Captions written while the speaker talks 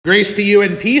Grace to you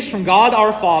and peace from God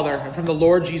our Father and from the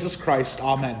Lord Jesus Christ.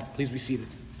 Amen. Please be seated.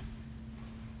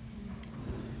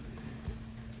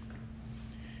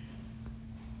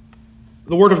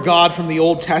 The Word of God from the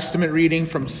Old Testament reading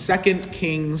from 2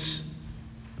 Kings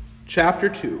chapter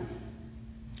 2,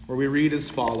 where we read as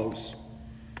follows.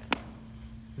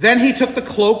 Then he took the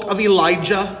cloak of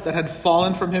Elijah that had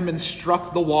fallen from him and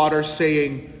struck the water,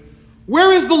 saying,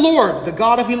 "Where is the Lord, the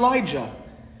God of Elijah?"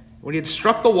 When he had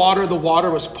struck the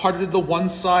water was parted to the one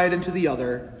side and to the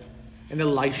other, and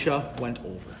Elisha went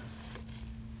over.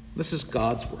 This is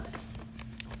God's word.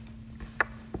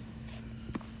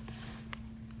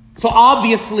 So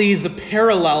obviously the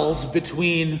parallels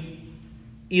between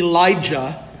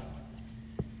Elijah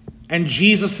and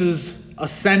Jesus'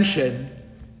 ascension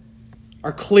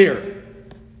are clear.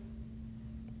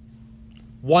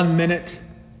 1 minute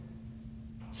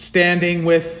standing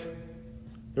with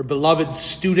their beloved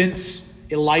students,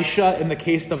 Elisha in the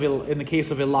case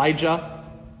of Elijah,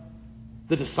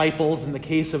 the disciples in the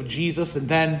case of Jesus, and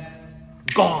then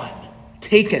gone,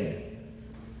 taken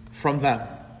from them.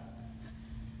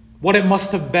 What it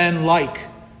must have been like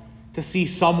to see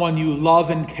someone you love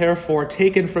and care for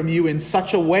taken from you in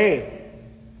such a way,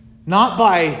 not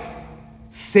by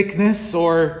sickness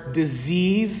or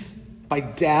disease, by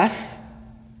death,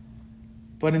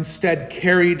 but instead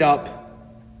carried up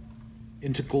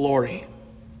into glory.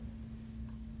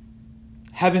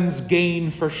 Heaven's gain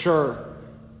for sure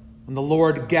when the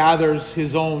Lord gathers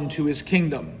his own to his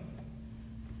kingdom.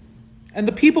 And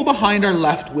the people behind are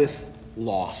left with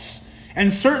loss.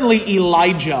 And certainly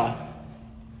Elijah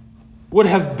would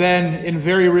have been, in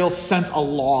very real sense, a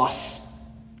loss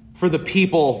for the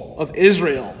people of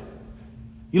Israel.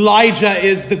 Elijah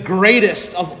is the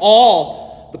greatest of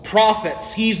all the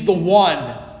prophets. He's the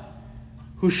one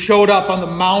who showed up on the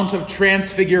Mount of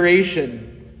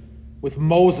Transfiguration with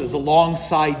Moses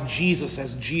alongside Jesus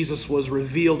as Jesus was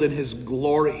revealed in his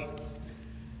glory.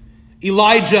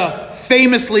 Elijah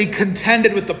famously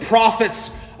contended with the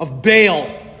prophets of Baal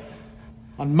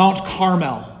on Mount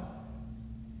Carmel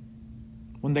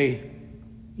when they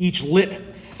each tried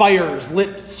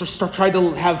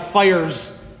to have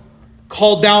fires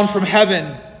called down from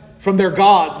heaven from their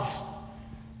gods.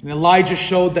 And Elijah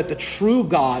showed that the true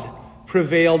God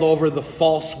prevailed over the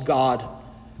false god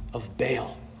of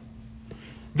Baal.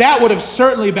 That would have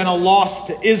certainly been a loss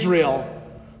to Israel,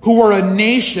 who were a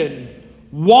nation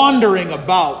wandering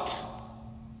about,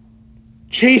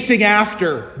 chasing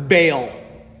after Baal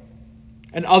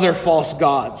and other false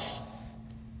gods,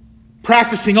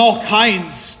 practicing all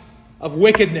kinds of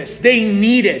wickedness. They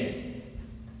needed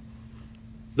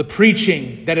the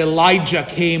preaching that Elijah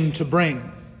came to bring.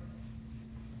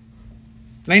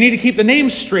 And I need to keep the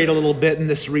names straight a little bit in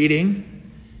this reading.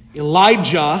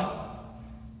 Elijah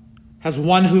has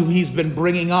one who he's been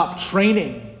bringing up,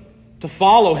 training to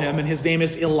follow him, and his name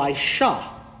is Elisha.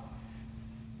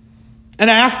 And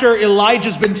after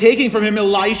Elijah's been taken from him,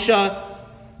 Elisha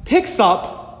picks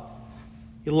up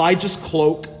Elijah's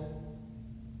cloak,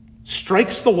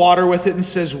 strikes the water with it, and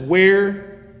says,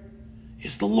 "Where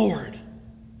is the Lord,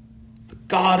 the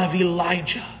God of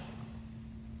Elijah?"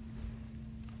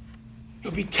 It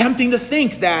would be tempting to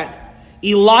think that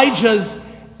Elijah's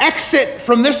exit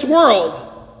from this world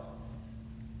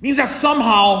means that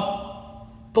somehow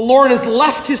the Lord has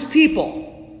left his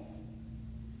people.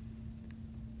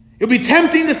 It would be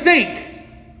tempting to think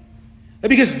that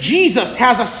because Jesus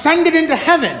has ascended into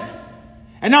heaven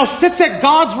and now sits at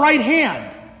God's right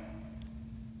hand,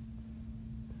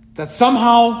 that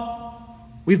somehow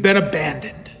we've been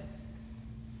abandoned.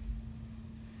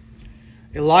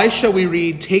 Elisha, we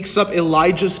read, takes up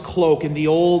Elijah's cloak. In the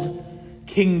old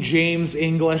King James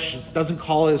English, it doesn't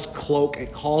call it his cloak,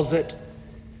 it calls it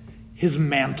his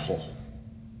mantle.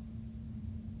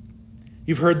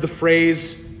 You've heard the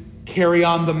phrase, carry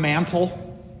on the mantle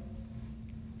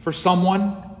for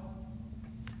someone.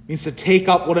 It means to take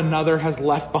up what another has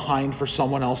left behind for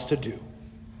someone else to do.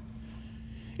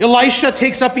 Elisha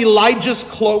takes up Elijah's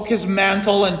cloak, his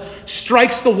mantle, and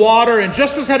strikes the water, and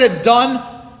just as it had done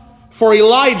for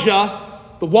Elijah,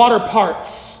 the water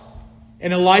parts,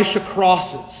 and Elisha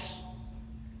crosses.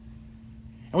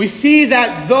 And we see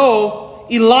that though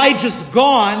Elijah's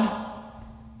gone,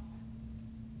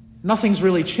 nothing's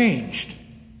really changed.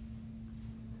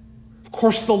 Of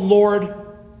course, the Lord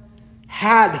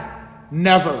had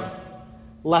never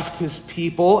left his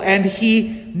people, and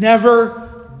he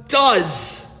never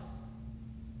does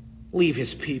leave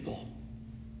his people.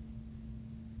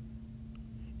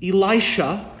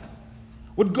 Elisha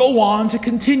would go on to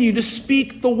continue to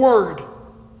speak the word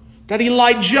that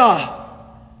Elijah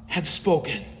had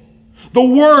spoken. The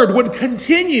word would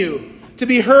continue to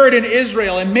be heard in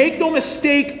Israel. And make no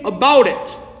mistake about it,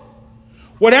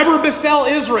 whatever befell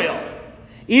Israel,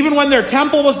 even when their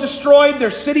temple was destroyed, their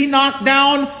city knocked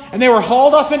down, and they were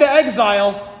hauled off into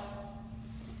exile,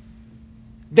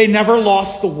 they never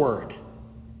lost the word.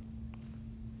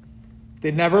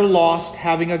 They never lost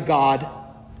having a God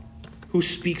who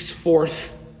speaks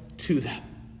forth to them.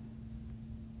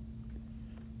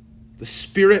 The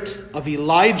spirit of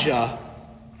Elijah,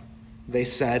 they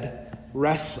said,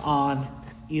 rests on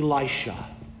Elisha.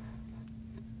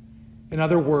 In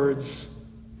other words,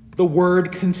 the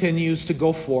word continues to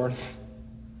go forth.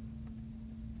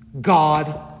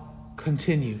 God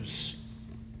continues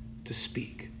to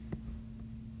speak.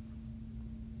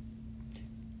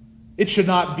 It should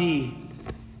not be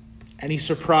any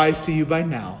surprise to you by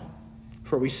now,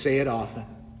 for we say it often,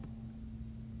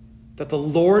 that the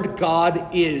Lord God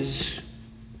is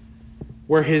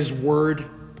where his word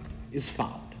is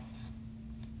found.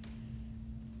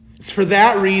 It's for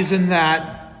that reason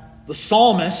that the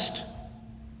psalmist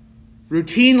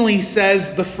routinely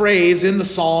says the phrase in the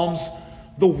Psalms,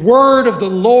 the word of the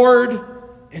Lord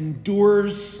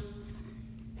endures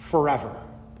forever.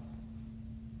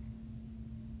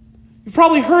 You've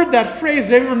probably heard that phrase.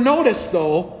 Have you ever noticed,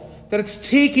 though, that it's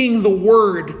taking the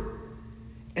word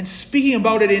and speaking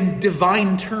about it in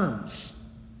divine terms?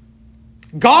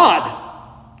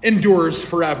 God endures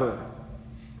forever.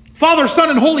 Father, Son,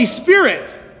 and Holy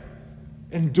Spirit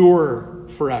endure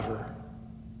forever.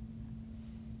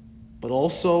 But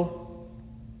also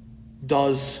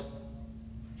does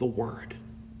the Word.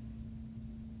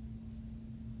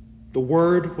 The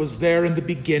Word was there in the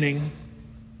beginning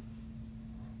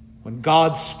when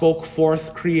God spoke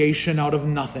forth creation out of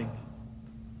nothing.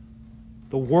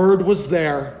 The Word was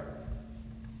there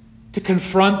to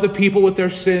confront the people with their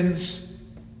sins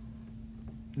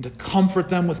and to comfort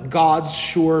them with God's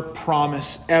sure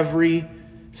promise every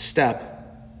step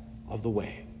of the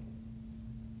way.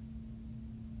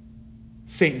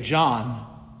 St. John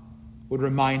would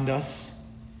remind us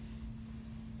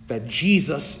that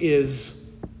Jesus is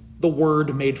the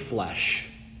Word made flesh,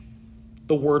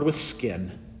 the Word with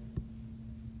skin,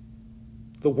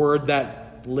 the Word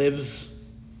that lives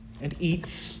and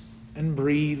eats and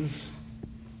breathes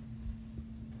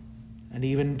and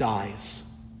even dies,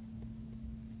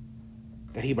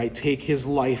 that he might take his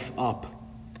life up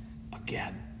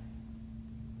again.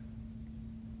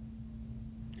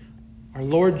 Our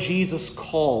Lord Jesus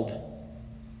called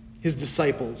his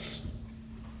disciples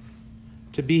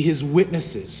to be his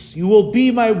witnesses. You will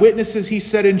be my witnesses, he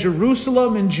said, in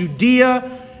Jerusalem and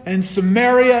Judea and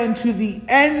Samaria and to the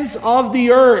ends of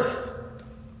the earth.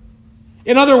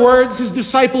 In other words, his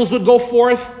disciples would go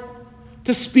forth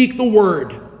to speak the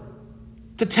word,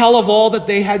 to tell of all that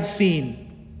they had seen.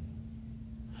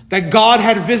 That God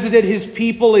had visited his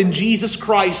people in Jesus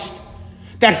Christ,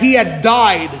 that he had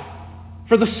died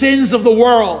for the sins of the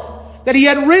world, that he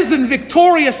had risen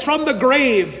victorious from the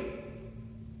grave.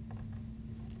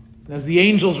 And as the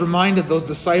angels reminded those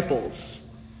disciples,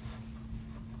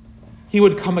 he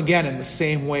would come again in the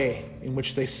same way in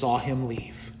which they saw him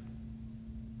leave.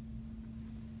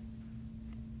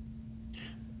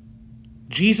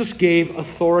 Jesus gave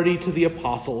authority to the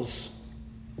apostles,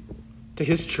 to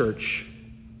his church,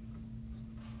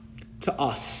 to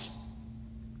us,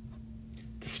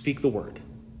 to speak the word.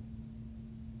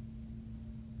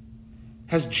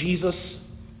 Has Jesus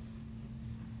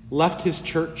left his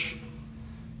church?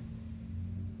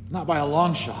 Not by a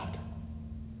long shot.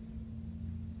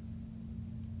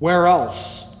 Where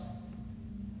else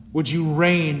would you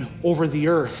reign over the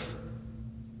earth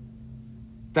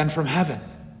than from heaven,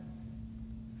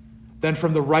 than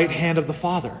from the right hand of the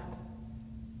Father?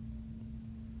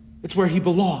 It's where he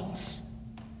belongs.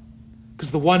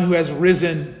 Because the one who has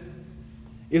risen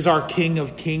is our King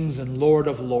of kings and Lord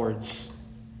of lords.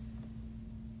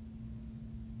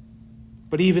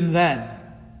 But even then,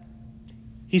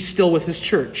 he's still with his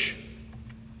church.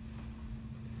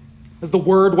 As the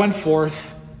word went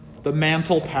forth, the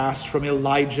mantle passed from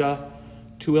Elijah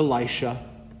to Elisha.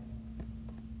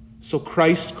 So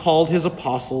Christ called his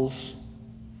apostles,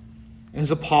 and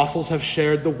his apostles have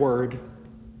shared the word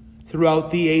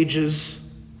throughout the ages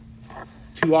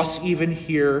to us even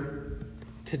here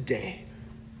today.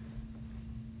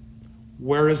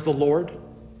 Where is the Lord?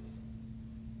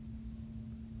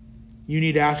 You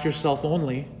need to ask yourself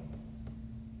only,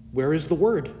 where is the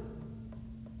word?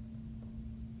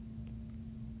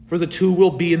 For the two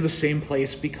will be in the same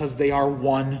place because they are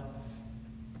one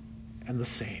and the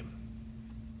same.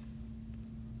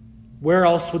 Where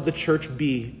else would the church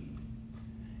be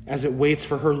as it waits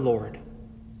for her Lord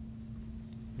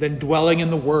than dwelling in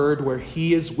the word where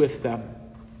he is with them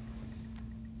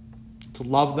to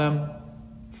love them,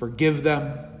 forgive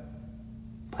them,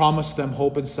 promise them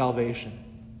hope and salvation.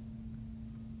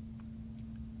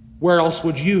 Where else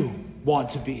would you want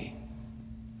to be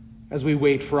as we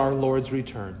wait for our Lord's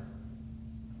return?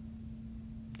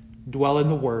 Dwell in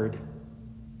the Word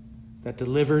that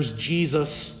delivers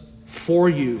Jesus for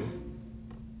you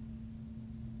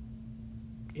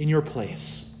in your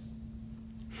place,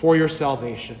 for your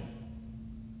salvation.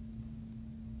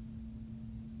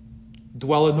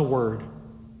 Dwell in the Word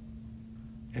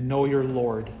and know your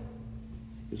Lord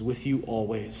is with you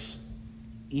always,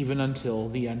 even until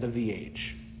the end of the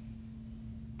age.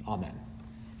 Amen.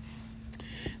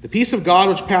 The peace of God,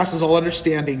 which passes all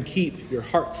understanding, keep your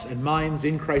hearts and minds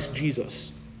in Christ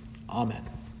Jesus. Amen.